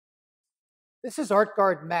This is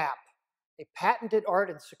ArtGuard Map, a patented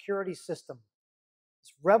art and security system.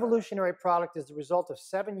 This revolutionary product is the result of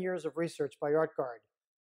 7 years of research by ArtGuard,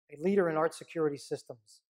 a leader in art security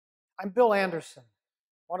systems. I'm Bill Anderson,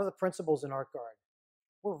 one of the principals in ArtGuard.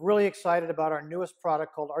 We're really excited about our newest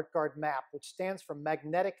product called ArtGuard Map, which stands for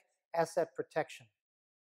Magnetic Asset Protection.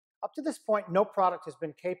 Up to this point, no product has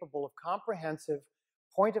been capable of comprehensive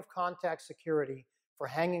point-of-contact security for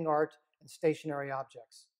hanging art and stationary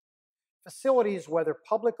objects. Facilities, whether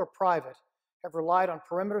public or private, have relied on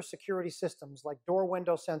perimeter security systems like door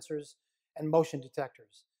window sensors and motion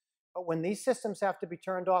detectors. But when these systems have to be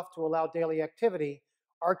turned off to allow daily activity,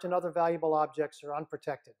 art and other valuable objects are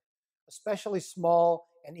unprotected, especially small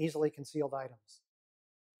and easily concealed items.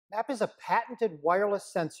 MAP is a patented wireless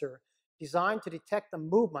sensor designed to detect the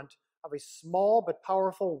movement of a small but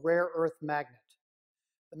powerful rare earth magnet.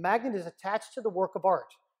 The magnet is attached to the work of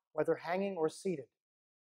art, whether hanging or seated.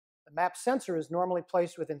 The MAP sensor is normally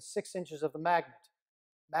placed within 6 inches of the magnet.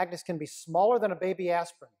 Magnets can be smaller than a baby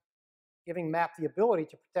aspirin, giving MAP the ability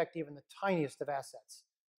to protect even the tiniest of assets,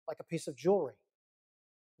 like a piece of jewelry.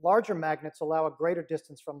 Larger magnets allow a greater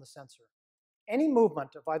distance from the sensor. Any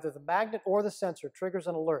movement of either the magnet or the sensor triggers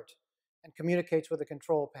an alert and communicates with the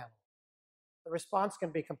control panel. The response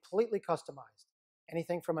can be completely customized,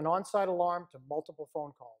 anything from an on-site alarm to multiple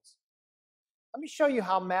phone calls. Let me show you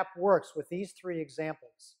how MAP works with these 3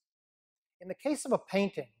 examples. In the case of a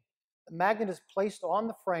painting, the magnet is placed on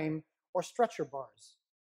the frame or stretcher bars.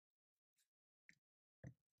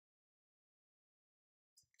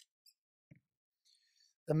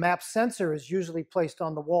 The MAP sensor is usually placed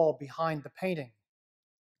on the wall behind the painting.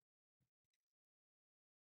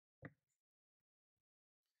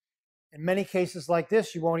 In many cases like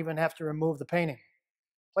this, you won't even have to remove the painting.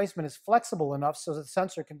 Placement is flexible enough so that the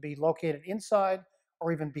sensor can be located inside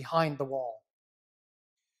or even behind the wall.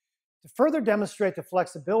 To further demonstrate the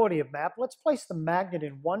flexibility of MAP, let's place the magnet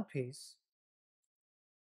in one piece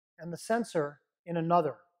and the sensor in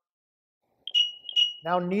another.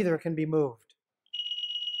 Now neither can be moved.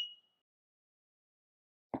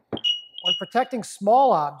 When protecting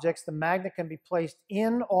small objects, the magnet can be placed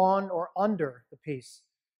in, on, or under the piece,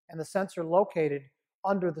 and the sensor located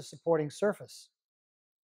under the supporting surface.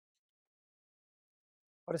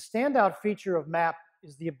 But a standout feature of MAP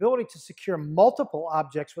is the ability to secure multiple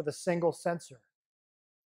objects with a single sensor.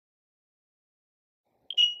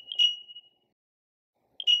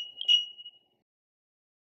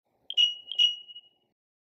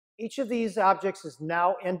 Each of these objects is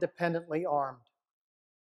now independently armed.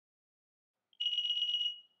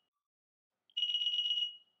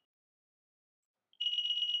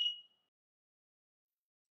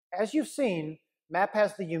 As you've seen, MAP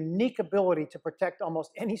has the unique ability to protect almost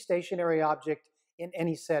any stationary object in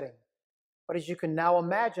any setting. But as you can now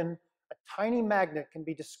imagine, a tiny magnet can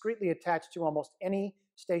be discreetly attached to almost any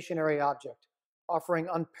stationary object, offering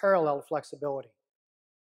unparalleled flexibility.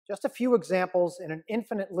 Just a few examples in an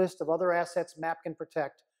infinite list of other assets MAP can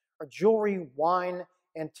protect are jewelry, wine,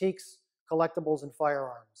 antiques, collectibles, and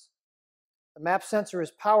firearms. The MAP sensor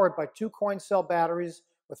is powered by 2 coin cell batteries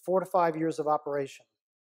with 4 to 5 years of operation.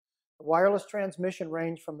 The wireless transmission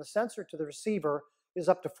range from the sensor to the receiver is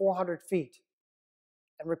up to 400 feet,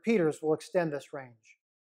 and repeaters will extend this range.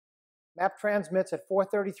 MAP transmits at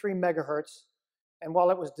 433 megahertz, and while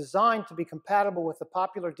it was designed to be compatible with the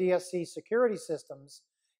popular DSC security systems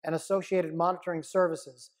and associated monitoring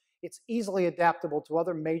services, it's easily adaptable to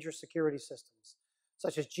other major security systems,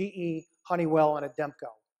 such as GE, Honeywell, and Ademco.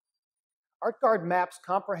 ArtGuard MAP's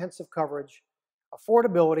comprehensive coverage,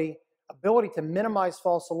 affordability, ability to minimize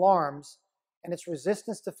false alarms, and its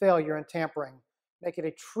resistance to failure and tampering make it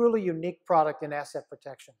a truly unique product in asset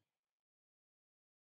protection.